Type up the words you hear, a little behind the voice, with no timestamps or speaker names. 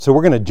So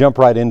we're going to jump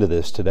right into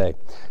this today.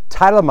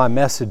 Title of my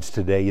message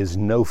today is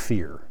No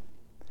Fear.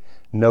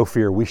 No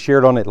Fear. We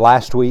shared on it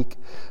last week.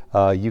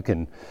 You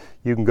can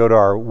go to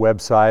our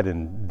website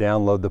and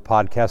download the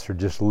podcast or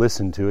just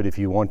listen to it if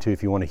you want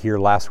to hear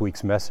last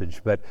week's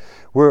message. But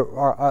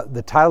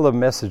the title of the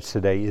message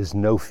today is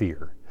No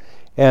Fear.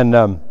 And,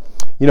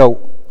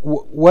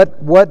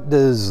 what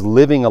does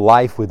living a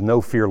life with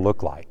no fear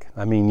look like?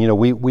 I mean,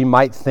 we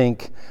might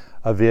think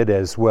of it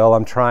as, well,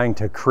 I'm trying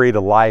to create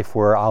a life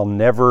where I'll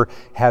never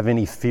have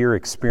any fear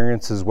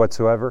experiences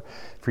whatsoever.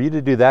 For you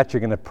to do that,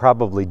 you're going to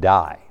probably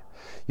die.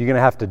 You're going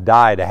to have to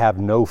die to have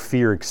no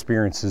fear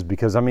experiences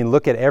because,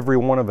 look at every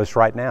one of us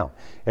right now.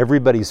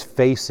 Everybody's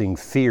facing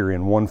fear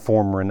in one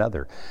form or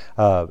another.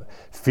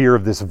 Fear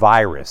of this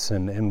virus.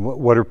 And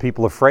what are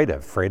people afraid of?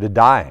 Afraid of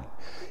dying.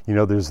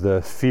 There's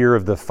the fear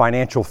of the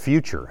financial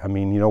future.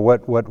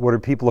 What are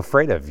people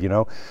afraid of?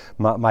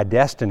 My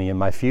destiny and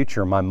my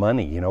future, my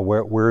money.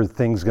 Where are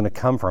things going to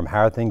come from?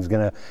 How are things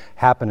going to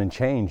happen and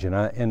change?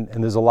 And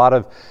there's a lot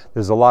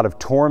of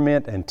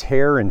torment and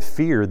terror and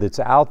fear that's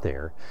out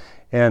there.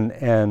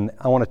 And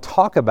I want to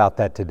talk about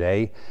that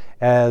today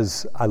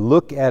as I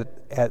look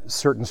at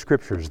certain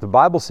scriptures. The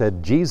Bible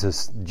said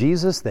Jesus,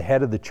 the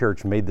head of the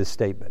church, made this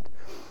statement.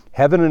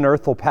 Heaven and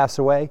earth will pass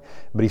away,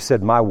 but he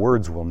said, my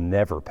words will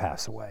never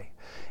pass away.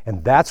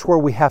 And that's where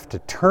we have to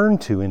turn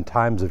to in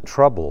times of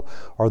trouble,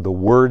 are the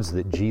words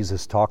that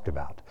Jesus talked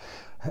about.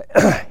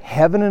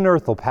 Heaven and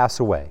earth will pass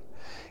away.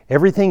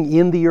 Everything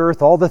in the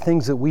earth, all the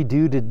things that we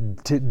do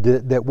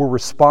that we're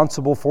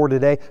responsible for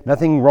today,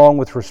 nothing wrong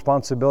with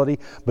responsibility.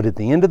 But at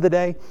the end of the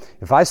day,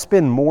 if I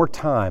spend more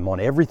time on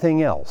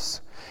everything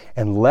else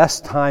and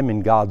less time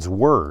in God's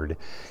Word,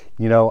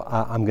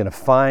 I'm going to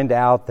find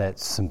out that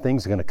some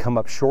things are going to come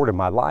up short in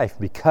my life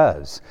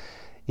because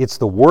it's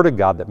the Word of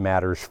God that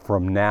matters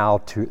from now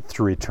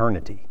through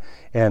eternity.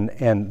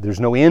 And there's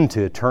no end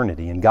to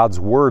eternity, and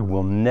God's Word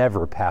will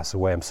never pass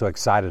away. I'm so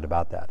excited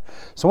about that.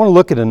 So I want to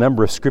look at a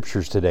number of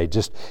scriptures today,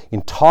 just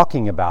in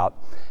talking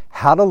about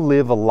how to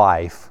live a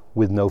life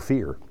with no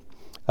fear.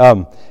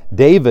 King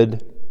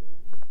David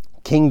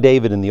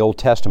in the Old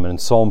Testament, in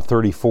Psalm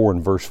 34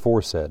 and verse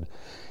 4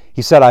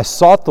 he said, I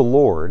sought the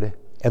Lord,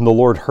 and the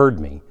Lord heard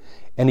me,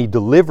 and he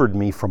delivered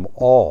me from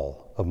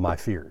all of my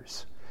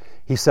fears.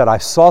 He said, I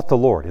sought the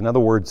Lord. In other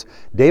words,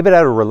 David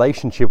had a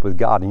relationship with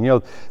God.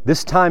 And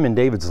this time in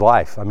David's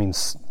life,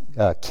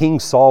 King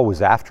Saul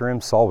was after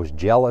him. Saul was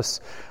jealous.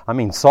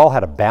 Saul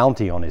had a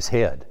bounty on his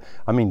head.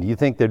 Do you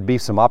think there'd be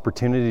some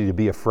opportunity to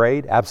be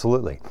afraid?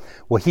 Absolutely.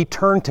 Well, he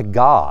turned to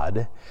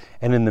God,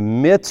 and in the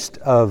midst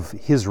of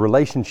his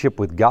relationship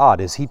with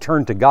God, as he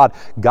turned to God,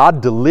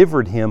 God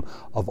delivered him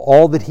of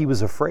all that he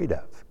was afraid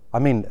of.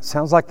 It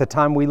sounds like the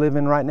time we live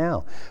in right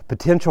now.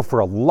 Potential for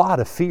a lot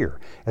of fear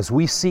as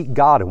we seek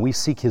God and we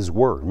seek His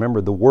Word. Remember,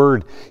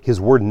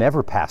 His Word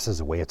never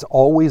passes away. It's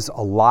always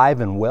alive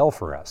and well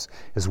for us.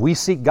 As we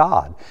seek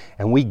God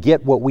and we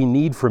get what we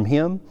need from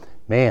Him,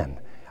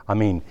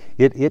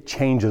 it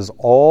changes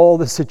all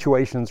the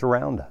situations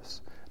around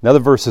us. Another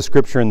verse of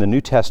Scripture in the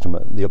New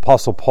Testament, the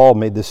Apostle Paul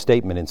made this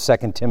statement in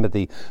 2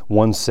 Timothy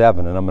 1:7,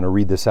 and I'm going to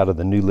read this out of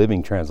the New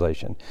Living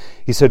Translation.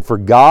 He said, for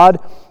God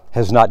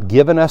has not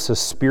given us a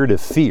spirit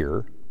of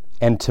fear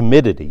and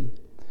timidity,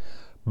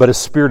 but a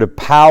spirit of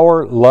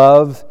power,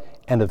 love,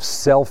 and of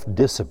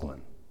self-discipline.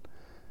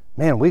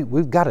 Man,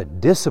 we've got to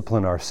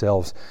discipline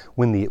ourselves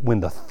when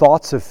the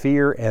thoughts of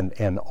fear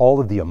and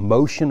all of the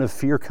emotion of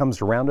fear comes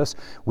around us.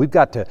 We've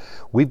got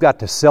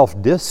to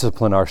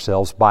self-discipline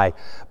ourselves by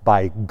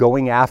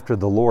going after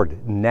the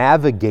Lord,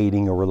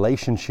 navigating a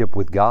relationship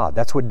with God.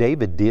 That's what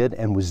David did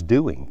and was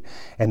doing.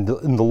 And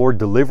the Lord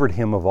delivered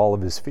him of all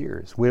of his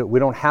fears. We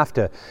don't have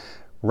to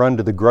run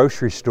to the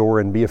grocery store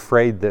and be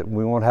afraid that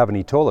we won't have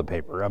any toilet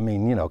paper.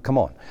 Come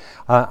on.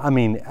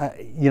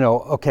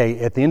 Okay,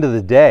 at the end of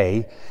the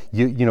day,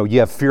 you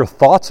have fear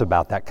thoughts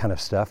about that kind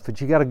of stuff,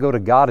 but you got to go to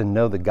God and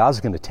know that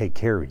God's going to take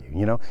care of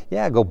you.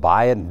 Go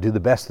buy it and do the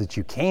best that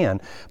you can,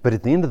 but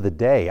at the end of the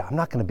day, I'm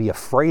not going to be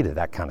afraid of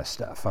that kind of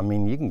stuff.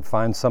 You can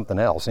find something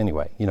else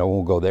anyway.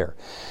 We'll go there.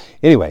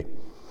 Anyway,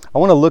 I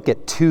want to look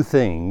at two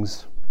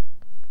things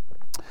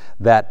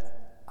that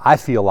I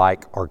feel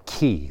like are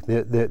key.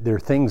 They're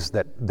things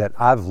that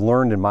I've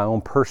learned in my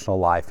own personal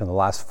life in the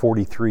last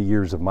 43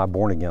 years of my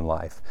born-again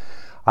life.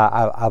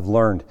 I've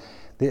learned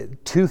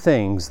two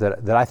things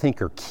that I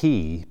think are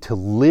key to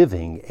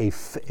living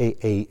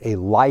a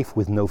life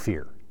with no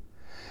fear.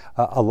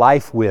 A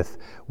life with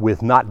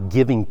not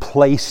giving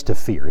place to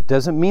fear. It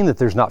doesn't mean that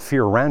there's not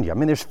fear around you.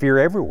 There's fear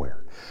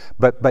everywhere.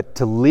 But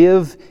to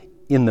live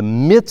in the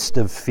midst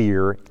of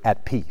fear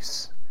at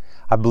peace.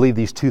 I believe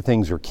these two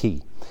things are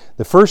key.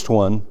 The first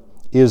one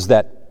is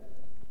that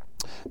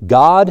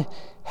God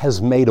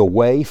has made a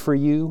way for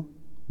you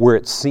where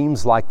it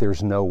seems like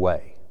there's no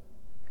way.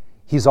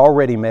 He's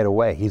already made a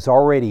way.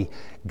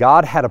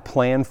 God had a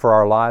plan for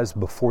our lives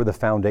before the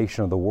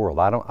foundation of the world.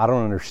 I don't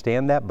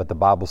understand that, but the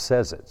Bible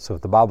says it. So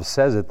if the Bible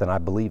says it, then I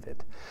believe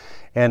it.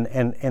 And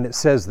it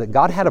says that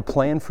God had a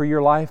plan for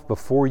your life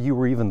before you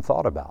were even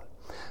thought about.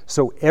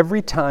 So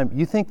every time,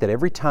 you think that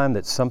every time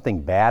that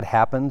something bad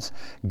happens,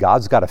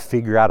 God's got to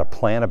figure out a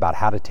plan about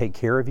how to take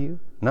care of you?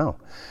 No.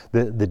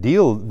 The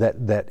deal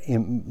that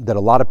a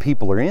lot of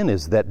people are in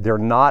is that they're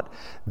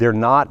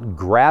not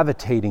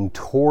gravitating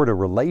toward a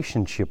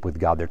relationship with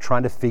God. They're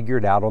trying to figure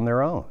it out on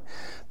their own.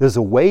 There's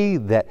a way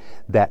that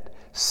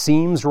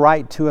seems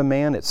right to a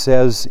man. It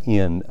says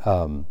in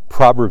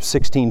Proverbs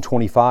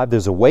 16:25,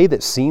 there's a way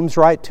that seems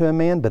right to a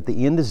man, but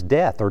the end is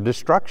death or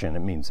destruction, it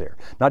means there.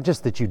 Not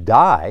just that you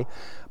die,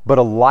 but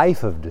a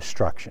life of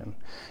destruction.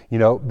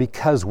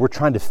 Because we're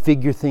trying to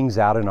figure things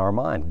out in our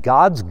mind.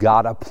 God's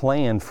got a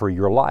plan for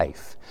your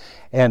life.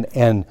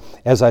 And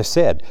as I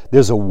said,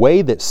 there's a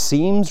way that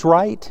seems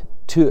right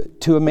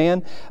to a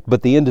man,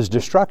 but the end is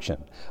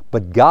destruction.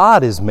 But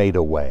God has made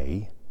a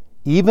way.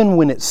 Even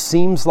when it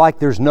seems like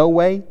there's no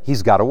way,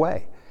 He's got a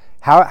way.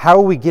 How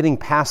are we getting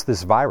past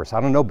this virus? I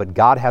don't know, but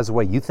God has a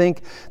way. You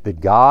think that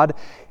God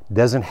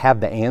doesn't have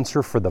the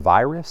answer for the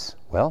virus?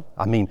 Well,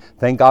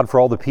 thank God for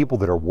all the people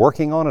that are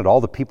working on it, all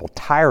the people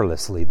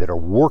tirelessly that are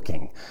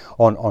working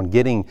on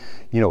getting,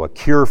 a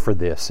cure for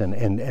this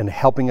and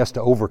helping us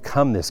to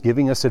overcome this,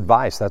 giving us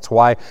advice. That's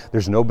why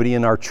there's nobody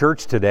in our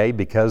church today,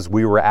 because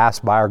we were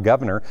asked by our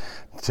governor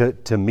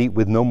to meet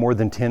with no more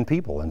than 10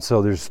 people. And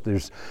so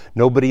there's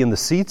nobody in the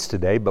seats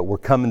today, but we're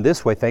coming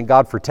this way. Thank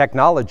God for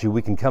technology,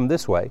 we can come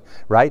this way,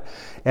 right?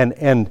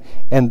 And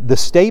the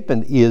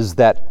statement is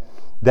that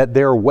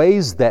there are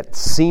ways that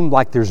seem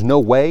like there's no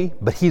way,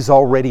 but He's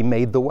already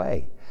made the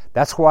way.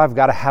 That's why I've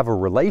got to have a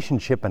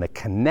relationship and a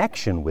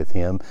connection with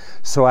Him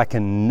so I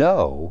can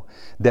know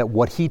that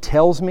what He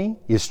tells me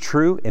is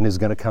true and is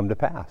going to come to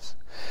pass.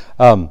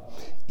 In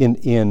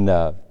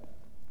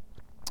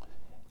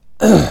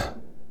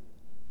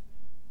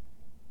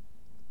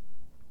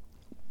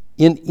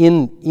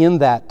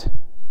that,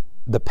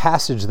 the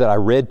passage that I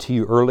read to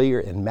you earlier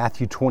in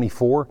Matthew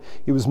 24,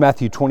 it was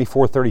Matthew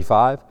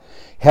 24:35.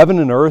 Heaven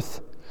and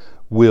earth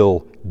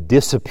will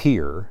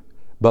disappear,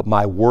 but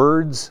my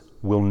words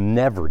will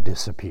never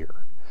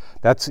disappear.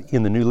 That's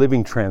in the New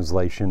Living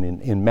Translation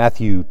in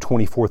Matthew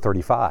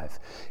 24:35.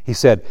 He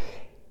said,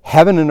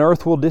 heaven and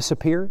earth will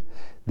disappear.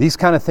 These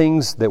kind of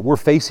things that we're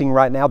facing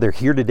right now, they're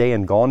here today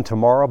and gone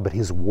tomorrow, but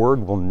His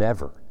Word will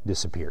never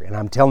disappear. And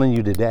I'm telling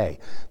you today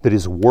that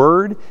His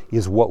Word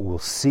is what will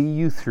see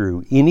you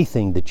through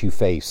anything that you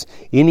face,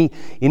 any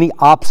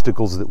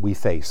obstacles that we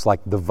face,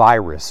 like the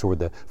virus or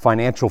the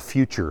financial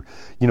future,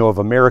 of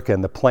America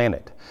and the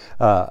planet.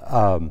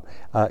 God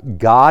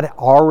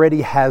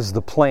already has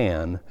the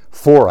plan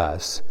for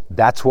us.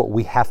 That's what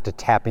we have to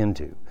tap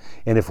into.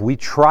 And if we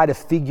try to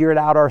figure it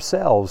out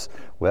ourselves,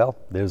 well,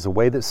 there's a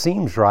way that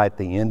seems right.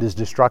 The end is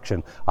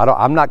destruction.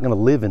 I'm not going to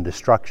live in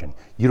destruction.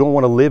 You don't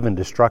want to live in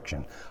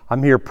destruction.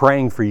 I'm here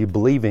praying for you,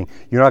 believing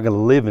you're not going to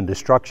live in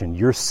destruction.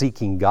 You're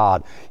seeking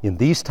God in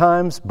these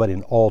times, but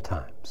in all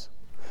times.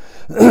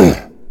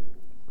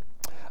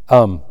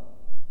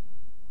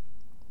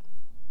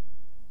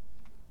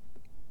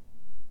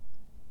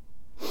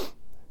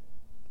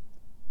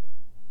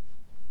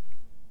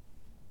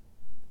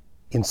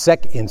 In 2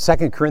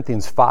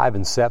 Corinthians 5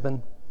 and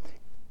 7,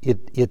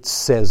 it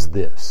says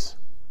this.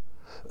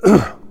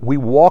 We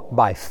walk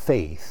by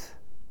faith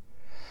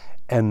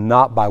and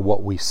not by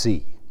what we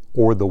see.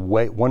 Or the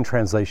way, one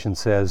translation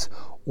says,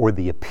 or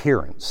the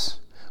appearance.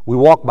 We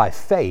walk by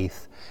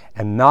faith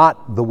and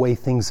not the way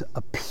things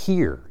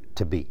appear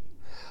to be.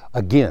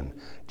 Again,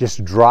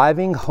 just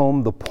driving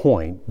home the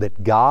point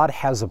that God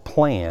has a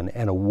plan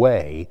and a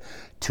way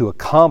to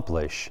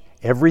accomplish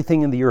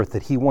everything in the earth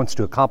that He wants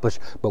to accomplish,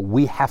 but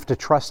we have to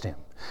trust Him.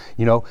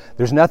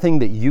 There's nothing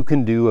that you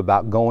can do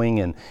about going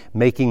and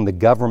making the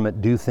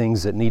government do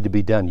things that need to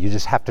be done. You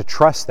just have to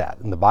trust that.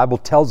 And the Bible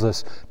tells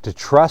us to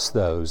trust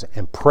those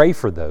and pray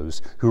for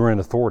those who are in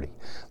authority.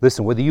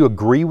 Listen, whether you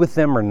agree with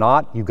them or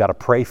not, you've got to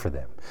pray for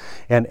them.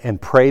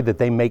 And pray that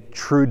they make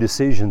true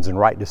decisions and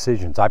right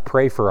decisions. I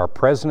pray for our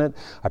president.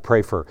 I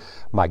pray for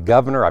my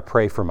governor. I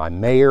pray for my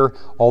mayor,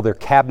 all their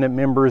cabinet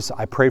members.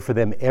 I pray for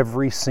them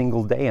every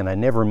single day, and I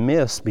never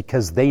miss,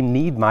 because they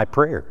need my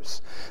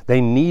prayers.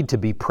 They need to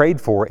be prayed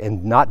for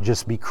and not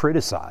just be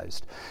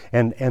criticized.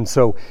 And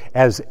so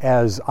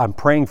as I'm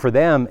praying for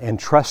them and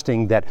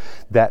trusting that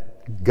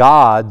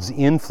God's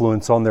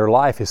influence on their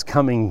life is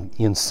coming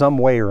in some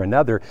way or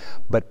another,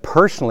 but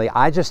personally,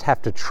 I just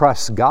have to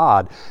trust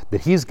God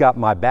that He's got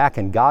my back,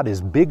 and God is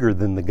bigger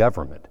than the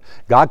government.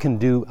 God can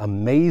do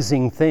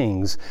amazing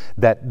things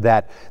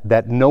that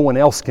no one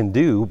else can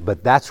do,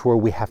 but that's where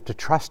we have to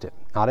trust Him.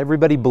 Not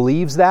everybody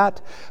believes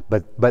that,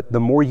 but the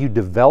more you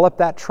develop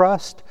that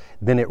trust,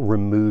 then it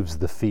removes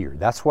the fear.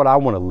 That's what I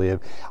want to live.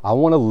 I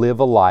want to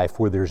live a life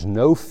where there's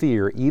no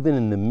fear, even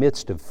in the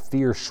midst of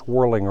fear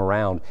swirling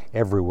around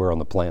everywhere on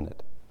the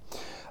planet.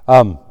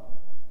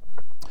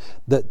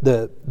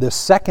 The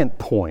second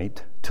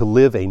point to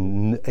live a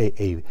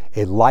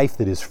life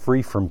that is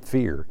free from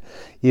fear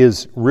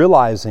is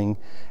realizing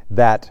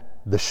that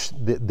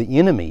the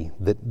enemy,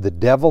 the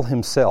devil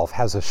himself,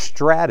 has a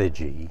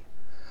strategy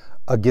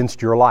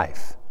against your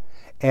life.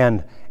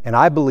 And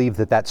I believe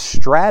that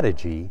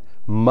strategy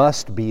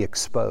must be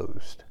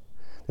exposed.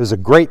 There's a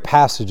great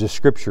passage of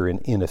Scripture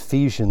in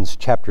Ephesians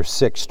chapter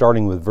 6,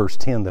 starting with verse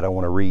 10 that I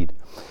want to read.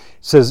 It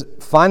says,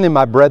 "Finally,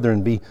 my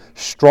brethren, be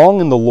strong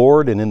in the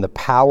Lord and in the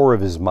power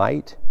of His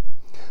might.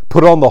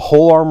 Put on the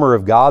whole armor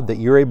of God that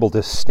you're able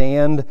to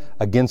stand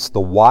against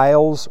the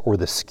wiles or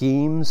the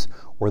schemes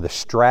or the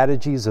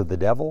strategies of the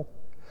devil."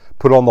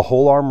 Put on the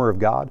whole armor of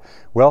God.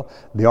 Well,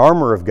 the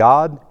armor of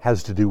God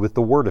has to do with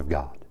the Word of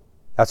God.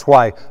 That's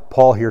why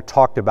Paul here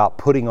talked about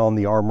putting on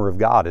the armor of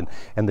God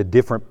and the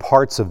different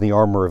parts of the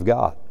armor of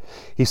God.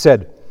 He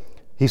said,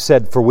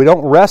 "For we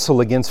don't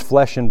wrestle against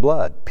flesh and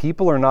blood."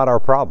 People are not our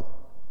problem.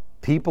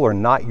 People are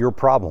not your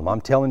problem.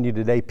 I'm telling you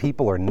today,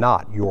 people are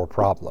not your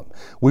problem.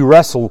 We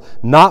wrestle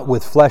not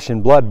with flesh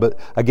and blood, but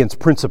against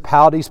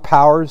principalities,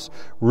 powers,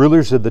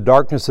 rulers of the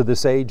darkness of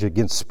this age,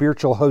 against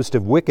spiritual hosts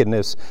of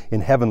wickedness in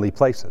heavenly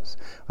places.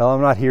 Well,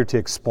 I'm not here to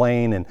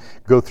explain and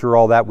go through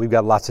all that. We've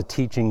got lots of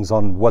teachings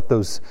on what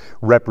those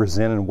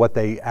represent and what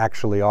they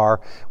actually are.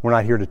 We're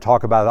not here to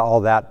talk about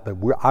all that, but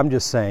I'm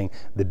just saying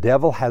the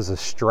devil has a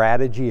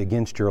strategy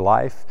against your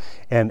life,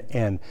 and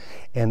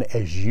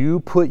as you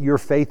put your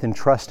faith and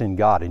trust in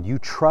God and you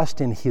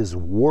trust in His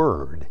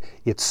Word,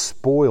 it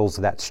spoils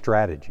that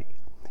strategy.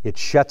 It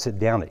shuts it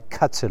down. It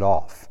cuts it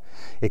off.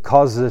 It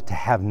causes it to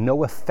have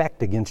no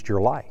effect against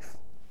your life.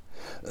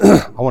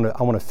 I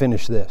want to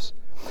finish this.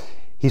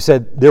 He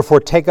said, "Therefore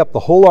take up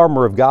the whole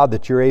armor of God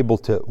that you're able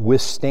to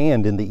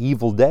withstand in the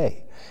evil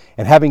day.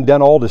 And having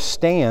done all to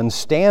stand,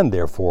 stand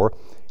therefore,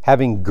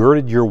 having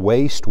girded your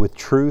waist with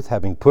truth,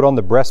 having put on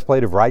the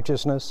breastplate of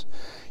righteousness,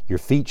 your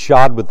feet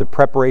shod with the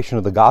preparation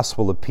of the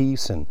gospel of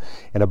peace, and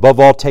above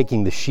all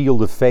taking the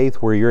shield of faith,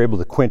 where you're able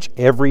to quench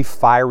every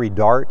fiery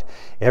dart,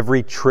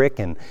 every trick,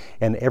 and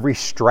every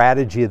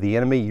strategy of the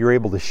enemy. You're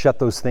able to shut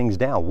those things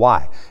down.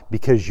 Why?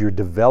 Because you're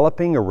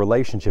developing a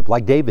relationship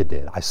like David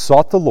did. I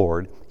sought the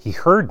Lord, He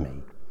heard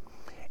me,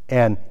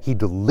 and He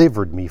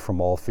delivered me from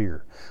all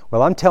fear.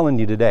 Well, I'm telling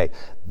you today,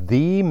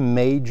 the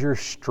major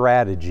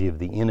strategy of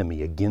the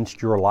enemy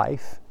against your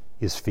life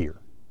is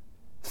fear.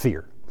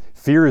 Fear.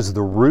 Fear is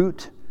the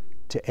root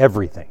to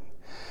everything.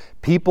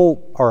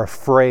 People are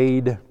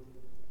afraid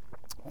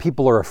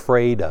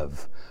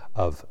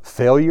of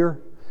failure.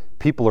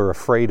 People are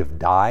afraid of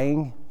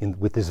dying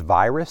with this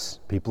virus.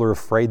 People are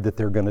afraid that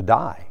they're going to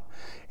die.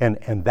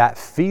 And that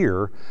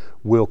fear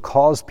will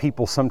cause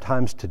people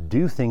sometimes to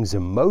do things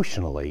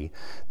emotionally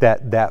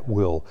that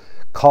will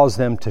cause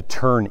them to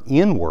turn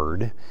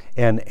inward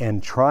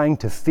and trying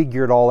to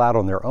figure it all out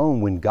on their own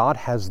when God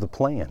has the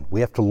plan. We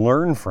have to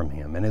learn from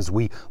Him. And as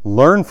we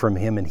learn from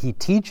Him and He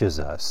teaches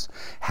us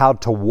how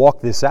to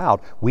walk this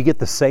out, we get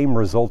the same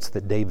results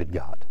that David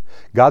got.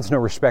 God's no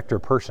respecter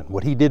of person.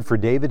 What He did for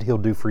David, He'll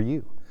do for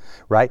you.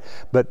 Right?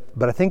 But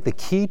I think the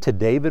key to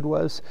David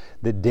was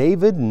that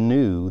David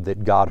knew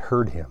that God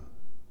heard him.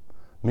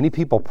 Many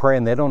people pray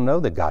and they don't know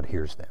that God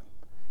hears them.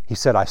 He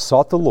said, "I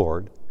sought the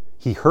Lord,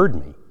 He heard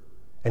me,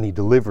 and He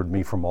delivered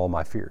me from all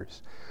my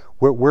fears."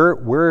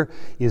 Where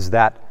is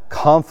that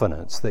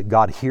confidence that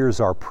God hears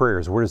our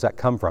prayers? Where does that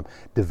come from?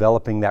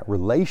 Developing that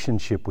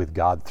relationship with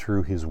God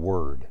through His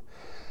Word.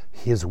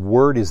 His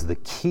Word is the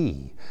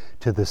key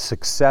to the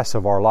success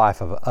of our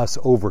life, of us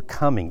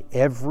overcoming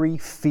every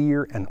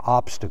fear and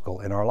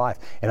obstacle in our life.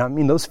 And I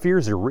mean, those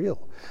fears are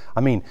real.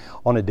 I mean,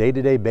 on a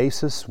day-to-day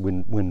basis,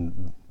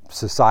 when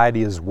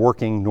society is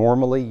working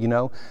normally,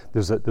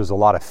 there's a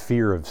lot of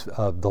fear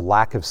of the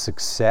lack of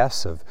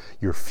success, of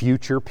your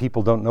future.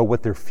 People don't know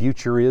what their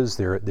future is.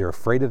 They're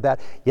afraid of that.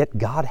 Yet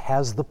God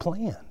has the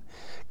plan.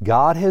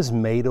 God has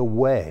made a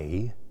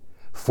way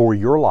for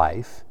your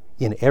life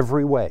in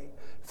every way.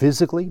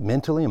 Physically,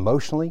 mentally,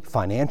 emotionally,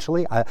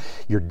 financially,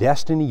 your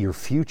destiny, your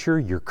future,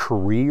 your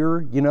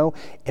career,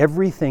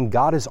 everything.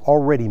 God has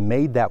already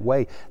made that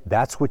way.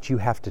 That's what you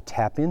have to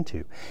tap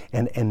into.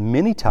 And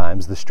many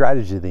times the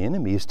strategy of the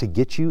enemy is to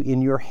get you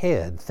in your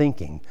head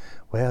thinking,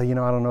 well,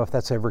 I don't know if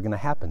that's ever going to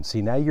happen.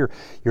 See, now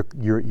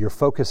you're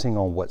focusing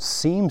on what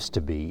seems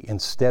to be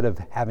instead of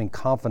having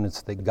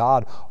confidence that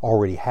God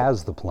already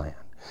has the plan.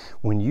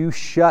 When you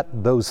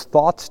shut those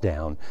thoughts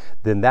down,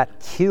 then that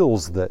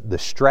kills the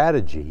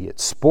strategy. It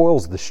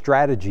spoils the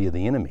strategy of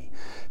the enemy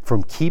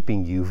from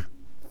keeping you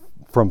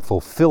from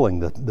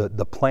fulfilling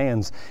the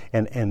plans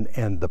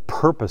and the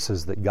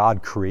purposes that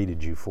God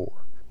created you for.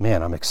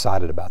 Man, I'm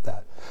excited about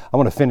that. I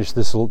want to finish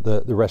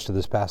the rest of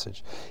this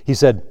passage. He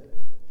said,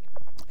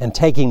 "And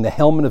taking the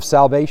helmet of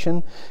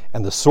salvation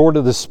and the sword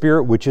of the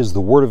Spirit, which is the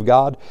Word of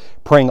God,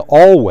 praying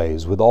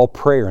always with all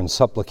prayer and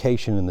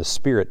supplication in the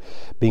Spirit,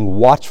 being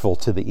watchful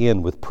to the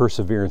end with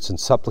perseverance and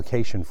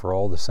supplication for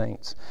all the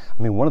saints."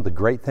 I mean, one of the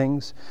great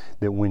things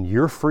that when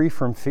you're free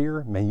from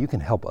fear, man, you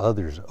can help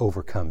others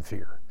overcome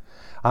fear.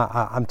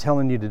 I'm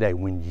telling you today,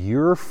 when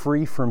you're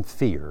free from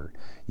fear,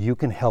 you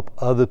can help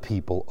other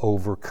people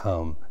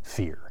overcome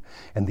fear.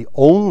 And the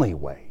only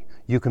way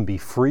you can be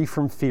free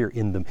from fear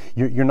in them.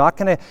 You're not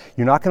going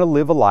to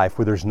live a life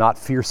where there's not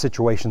fear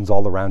situations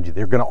all around you.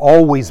 They're going to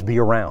always be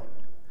around.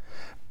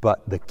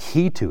 But the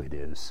key to it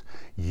is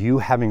you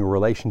having a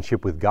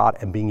relationship with God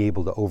and being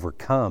able to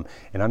overcome.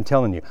 And I'm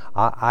telling you,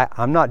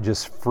 I'm not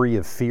just free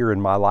of fear in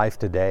my life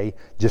today,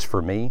 just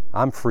for me.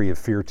 I'm free of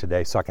fear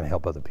today so I can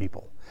help other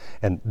people.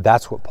 And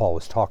that's what Paul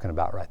was talking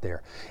about right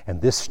there.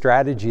 And this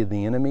strategy of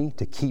the enemy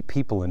to keep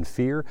people in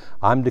fear,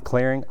 I'm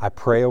declaring, I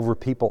pray over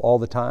people all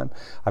the time.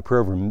 I pray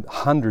over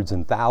hundreds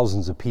and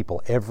thousands of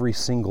people every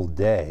single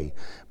day,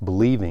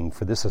 believing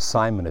for this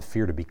assignment of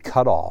fear to be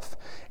cut off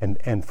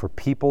and for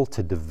people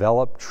to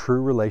develop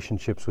true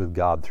relationships with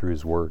God through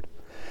His Word.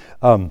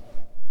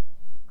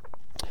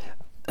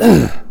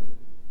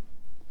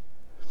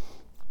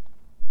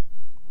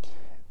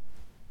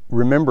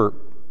 Remember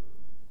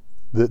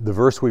the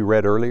verse we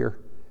read earlier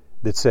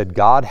that said,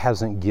 God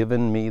hasn't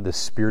given me the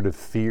spirit of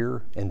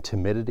fear and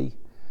timidity,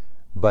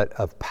 but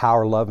of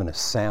power, love, and a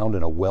sound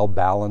and a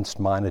well-balanced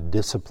mind, a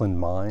disciplined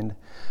mind.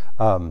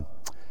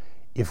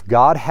 If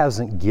God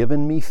hasn't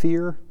given me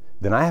fear,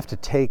 then I have to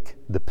take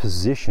the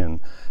position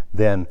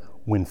then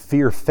when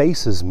fear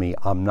faces me,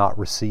 I'm not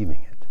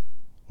receiving it.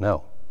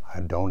 No,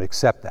 I don't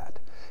accept that.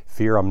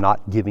 Fear, I'm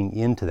not giving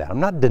in to that. I'm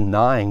not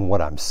denying what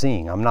I'm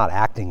seeing. I'm not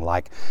acting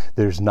like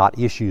there's not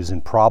issues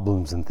and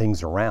problems and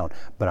things around,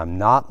 but I'm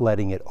not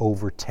letting it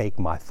overtake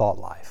my thought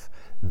life.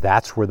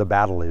 That's where the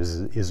battle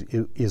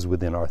is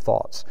within our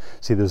thoughts.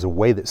 See, there's a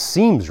way that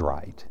seems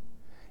right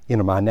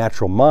in my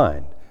natural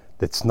mind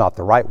that's not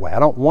the right way. I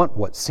don't want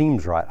what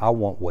seems right. I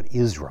want what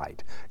is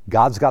right.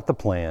 God's got the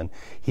plan.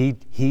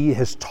 He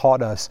has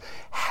taught us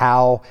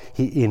how,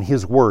 in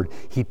His Word,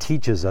 He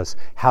teaches us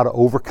how to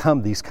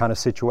overcome these kind of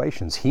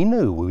situations. He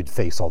knew we would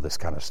face all this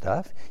kind of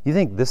stuff. You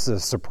think this is a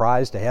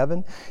surprise to heaven?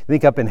 You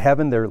think up in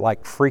heaven they're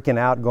like freaking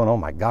out going, oh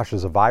my gosh,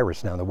 there's a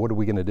virus now. What are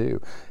we going to do?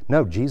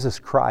 No, Jesus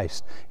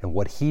Christ and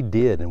what He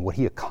did and what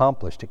He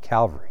accomplished at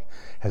Calvary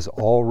has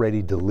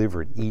already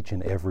delivered each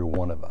and every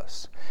one of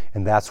us.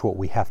 And that's what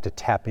we have to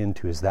tap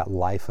into, is that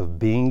life of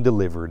being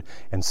delivered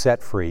and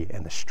set free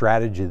and the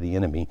strategy of the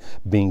enemy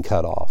being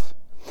cut off.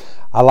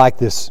 I like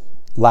this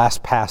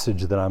last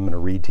passage that I'm going to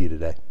read to you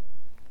today.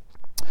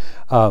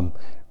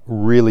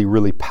 Really,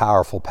 really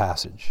powerful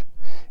passage.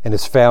 And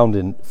it's found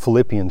in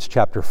Philippians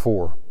chapter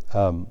 4.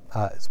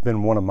 It's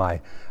been one of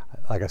my,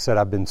 like I said,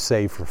 I've been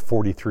saved for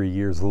 43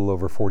 years, a little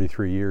over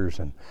 43 years.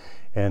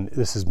 And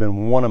this has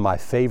been one of my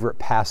favorite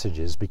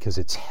passages because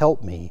it's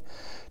helped me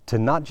to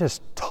not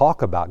just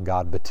talk about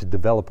God, but to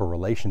develop a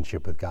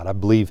relationship with God. I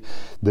believe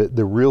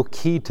the real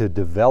key to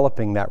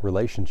developing that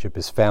relationship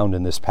is found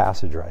in this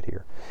passage right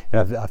here.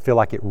 And I feel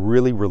like it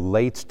really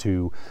relates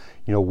to,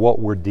 what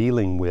we're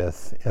dealing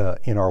with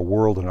in our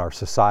world and our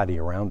society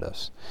around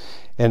us.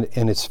 And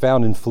it's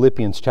found in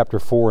Philippians chapter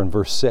 4 and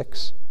verse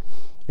 6.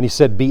 And he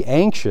said, be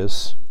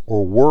anxious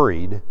or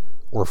worried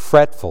or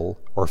fretful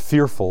or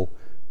fearful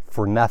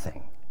for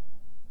nothing.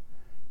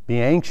 Be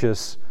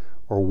anxious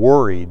or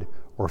worried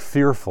or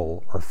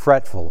fearful or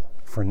fretful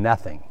for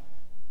nothing.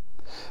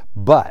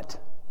 But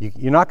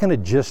you're not going to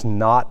just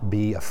not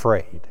be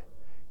afraid.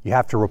 You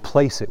have to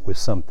replace it with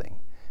something.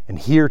 And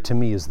here to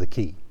me is the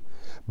key.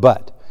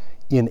 But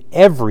in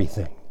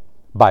everything,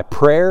 by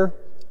prayer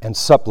and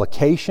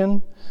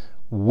supplication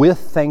with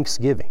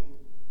thanksgiving.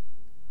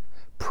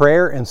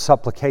 Prayer and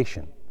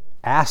supplication.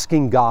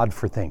 Asking God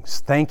for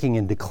things, thanking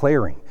and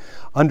declaring,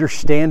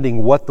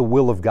 understanding what the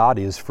will of God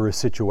is for a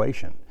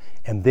situation,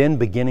 and then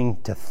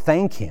beginning to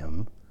thank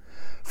Him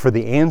for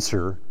the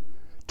answer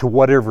to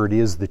whatever it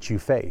is that you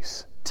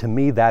face. To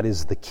me, that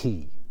is the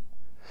key.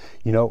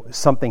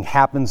 Something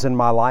happens in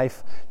my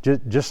life,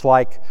 just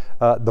like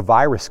the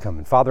virus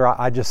coming. Father,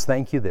 I just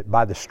thank You that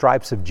by the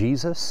stripes of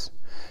Jesus,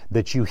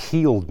 that You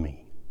healed me.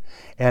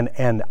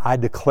 And I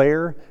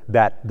declare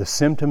that the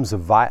symptoms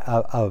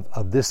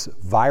of this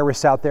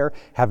virus out there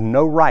have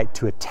no right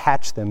to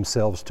attach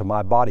themselves to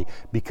my body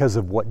because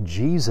of what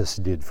Jesus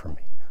did for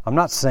me. I'm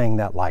not saying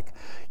that like,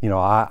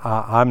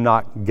 I'm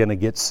not going to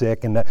get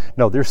sick.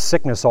 No, there's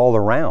sickness all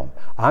around.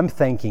 I'm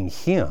thanking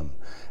Him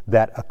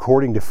that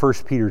according to 1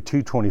 Peter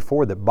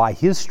 2:24, that by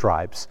His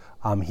stripes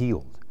I'm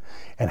healed.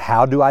 And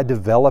how do I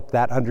develop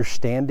that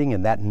understanding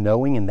and that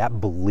knowing and that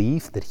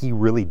belief that He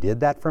really did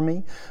that for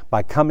me?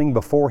 By coming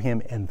before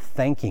Him and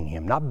thanking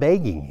Him, not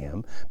begging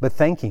Him, but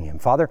thanking Him.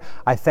 Father,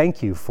 I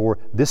thank You for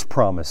this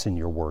promise in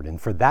Your Word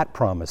and for that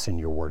promise in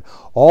Your Word.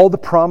 All the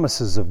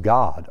promises of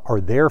God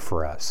are there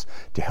for us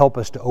to help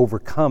us to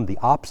overcome the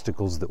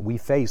obstacles that we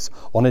face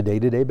on a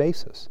day-to-day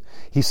basis.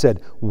 He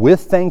said,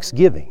 with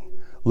thanksgiving,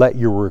 let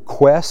your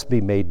requests be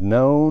made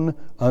known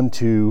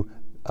unto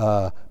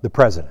the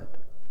president.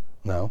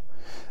 No.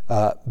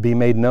 Be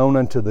made known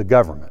unto the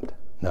government.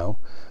 No.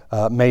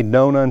 Made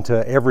known unto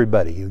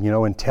everybody,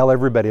 and tell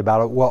everybody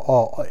about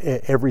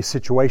it, every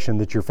situation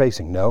that you're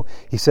facing. No.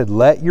 He said,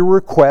 let your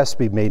requests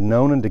be made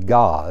known unto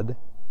God,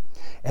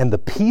 and the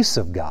peace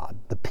of God,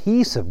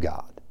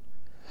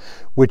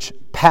 which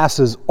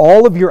passes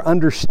all of your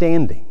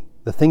understanding,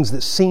 the things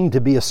that seem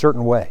to be a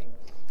certain way,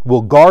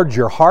 will guard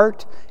your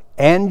heart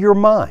and your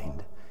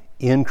mind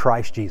in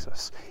Christ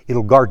Jesus.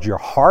 It'll guard your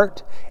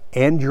heart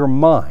and your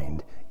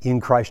mind in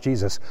Christ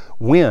Jesus.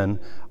 When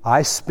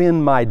I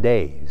spend my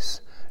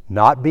days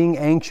not being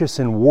anxious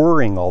and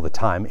worrying all the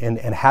time. And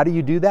how do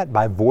you do that?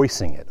 By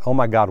voicing it. Oh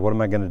my God, what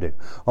am I going to do?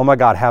 Oh my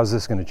God, how's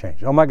this going to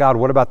change? Oh my God,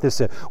 what about this?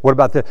 What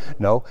about this?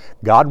 No,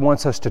 God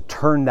wants us to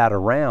turn that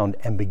around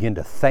and begin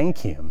to thank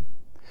Him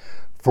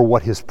for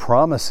what His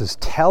promises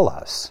tell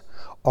us,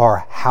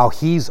 or how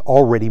He's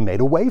already made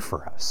a way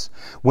for us.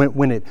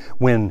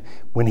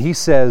 When He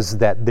says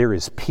that there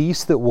is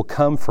peace that will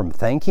come from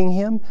thanking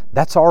Him,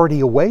 that's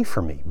already a way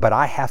for me. But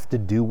I have to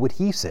do what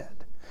He said.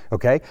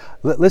 Okay?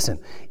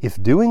 Listen,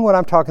 if doing what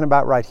I'm talking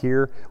about right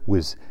here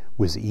was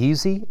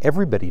easy,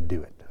 everybody'd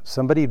do it.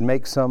 Somebody'd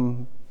make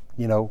some,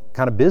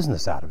 kind of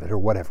business out of it or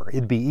whatever.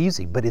 It'd be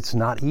easy, but it's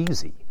not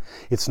easy.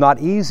 It's not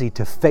easy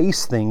to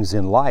face things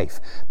in life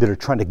that are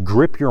trying to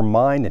grip your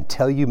mind and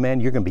tell you, man,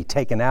 you're going to be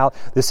taken out.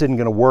 This isn't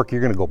going to work.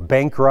 You're going to go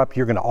bankrupt.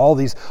 You're going to, all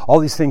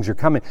these things are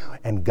coming.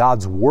 And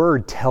God's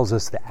Word tells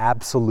us the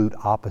absolute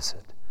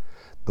opposite.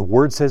 The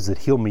Word says that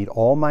He'll meet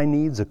all my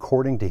needs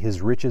according to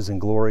His riches and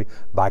glory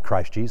by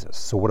Christ Jesus.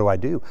 So what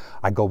do?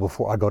 I go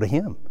to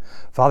Him.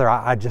 Father,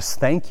 I just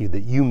thank You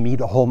that You meet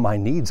all my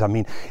needs. I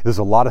mean, there's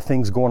a lot of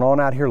things going on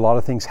out here, a lot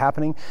of things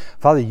happening.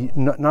 Father,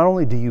 not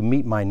only do You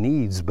meet my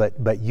needs,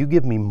 but You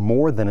give me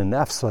more than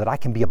enough so that I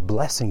can be a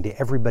blessing to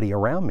everybody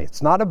around me.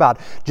 It's not about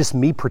just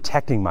me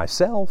protecting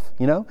myself,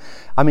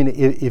 I mean,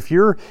 if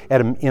you're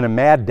in a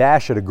mad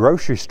dash at a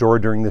grocery store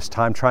during this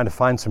time trying to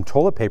find some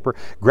toilet paper,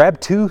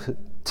 grab two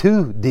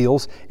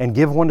deals and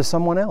give one to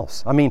someone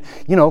else. I mean,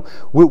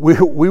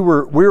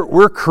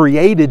 we're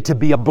created to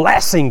be a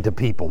blessing to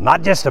people,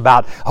 not just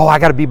about, I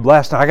got to be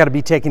blessed and I got to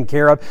be taken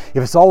care of.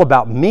 If it's all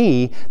about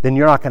me, then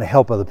you're not going to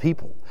help other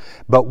people.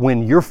 But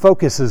when your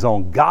focus is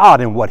on God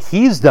and what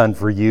He's done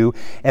for you,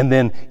 and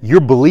then you're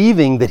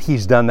believing that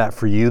He's done that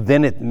for you,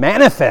 then it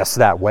manifests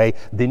that way,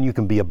 then you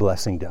can be a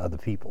blessing to other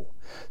people.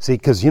 See,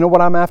 because you know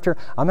what I'm after?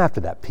 I'm after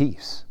that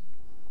peace.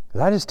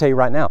 Because I just tell you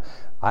right now,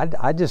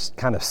 I just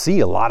kind of see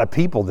a lot of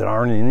people that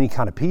aren't in any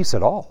kind of peace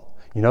at all,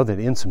 that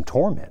in some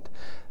torment.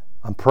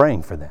 I'm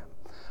praying for them.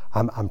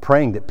 I'm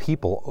praying that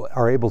people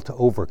are able to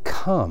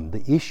overcome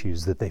the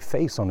issues that they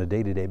face on a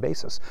day-to-day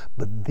basis.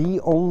 But the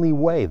only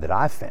way that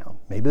I found,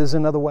 maybe there's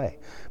another way,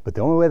 but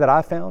the only way that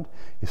I found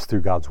is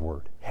through God's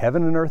Word.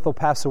 Heaven and earth will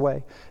pass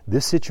away.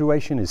 This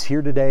situation is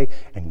here today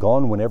and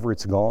gone whenever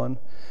it's gone.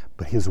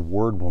 But His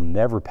Word will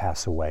never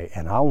pass away,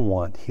 and I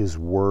want His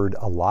Word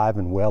alive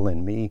and well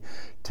in me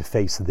to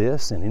face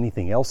this and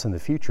anything else in the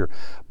future.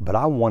 But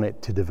I want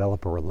it to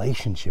develop a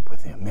relationship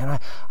with Him. Man, I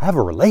have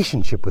a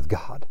relationship with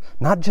God,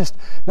 not just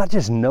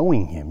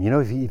knowing Him.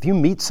 If you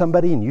meet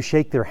somebody and you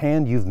shake their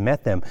hand, you've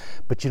met them,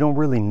 but you don't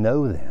really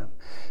know them.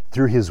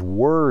 Through His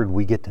Word,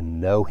 we get to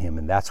know Him,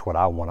 and that's what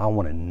I want. I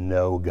want to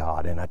know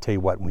God. And I tell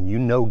you what, when you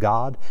know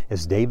God,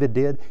 as David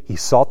did, he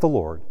sought the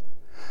Lord.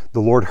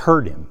 The Lord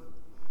heard him.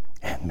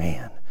 And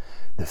man,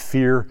 the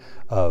fear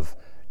of,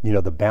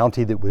 the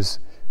bounty that was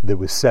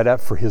set up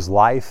for his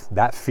life,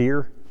 that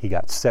fear, he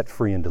got set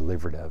free and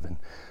delivered of. And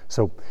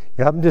so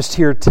I'm just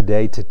here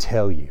today to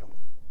tell you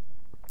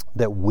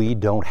that we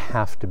don't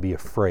have to be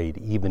afraid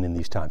even in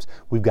these times.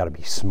 We've got to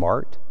be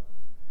smart.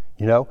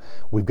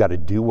 We've got to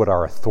do what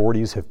our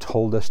authorities have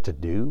told us to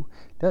do.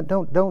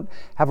 Don't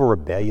have a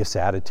rebellious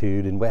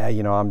attitude and,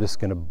 I'm just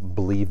going to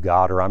believe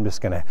God, or I'm just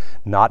going to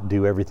not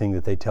do everything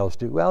that they tell us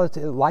to do. Well,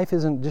 life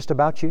isn't just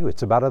about you.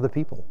 It's about other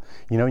people.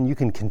 And you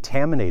can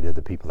contaminate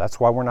other people.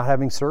 That's why we're not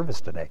having service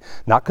today.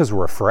 Not because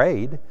we're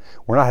afraid.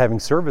 We're not having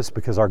service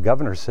because our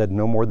governor said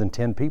no more than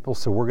 10 people,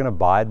 so we're going to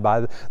abide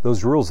by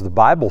those rules. The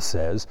Bible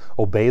says,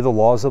 obey the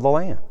laws of the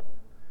land.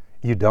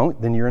 You don't,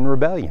 then you're in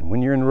rebellion.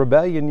 When you're in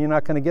rebellion, you're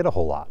not going to get a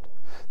whole lot.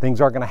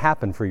 Things aren't going to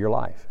happen for your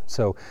life.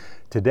 So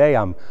today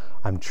I'm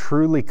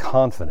truly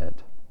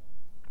confident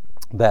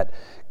that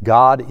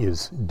God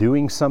is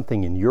doing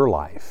something in your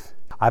life.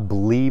 I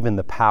believe in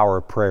the power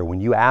of prayer.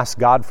 When you ask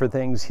God for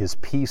things, His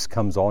peace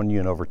comes on you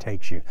and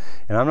overtakes you.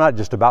 And I'm not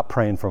just about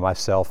praying for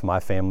myself, my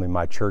family,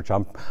 my church.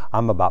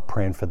 I'm about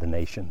praying for the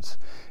nations.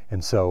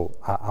 And so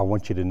I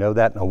want you to know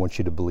that, and I want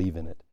you to believe in it.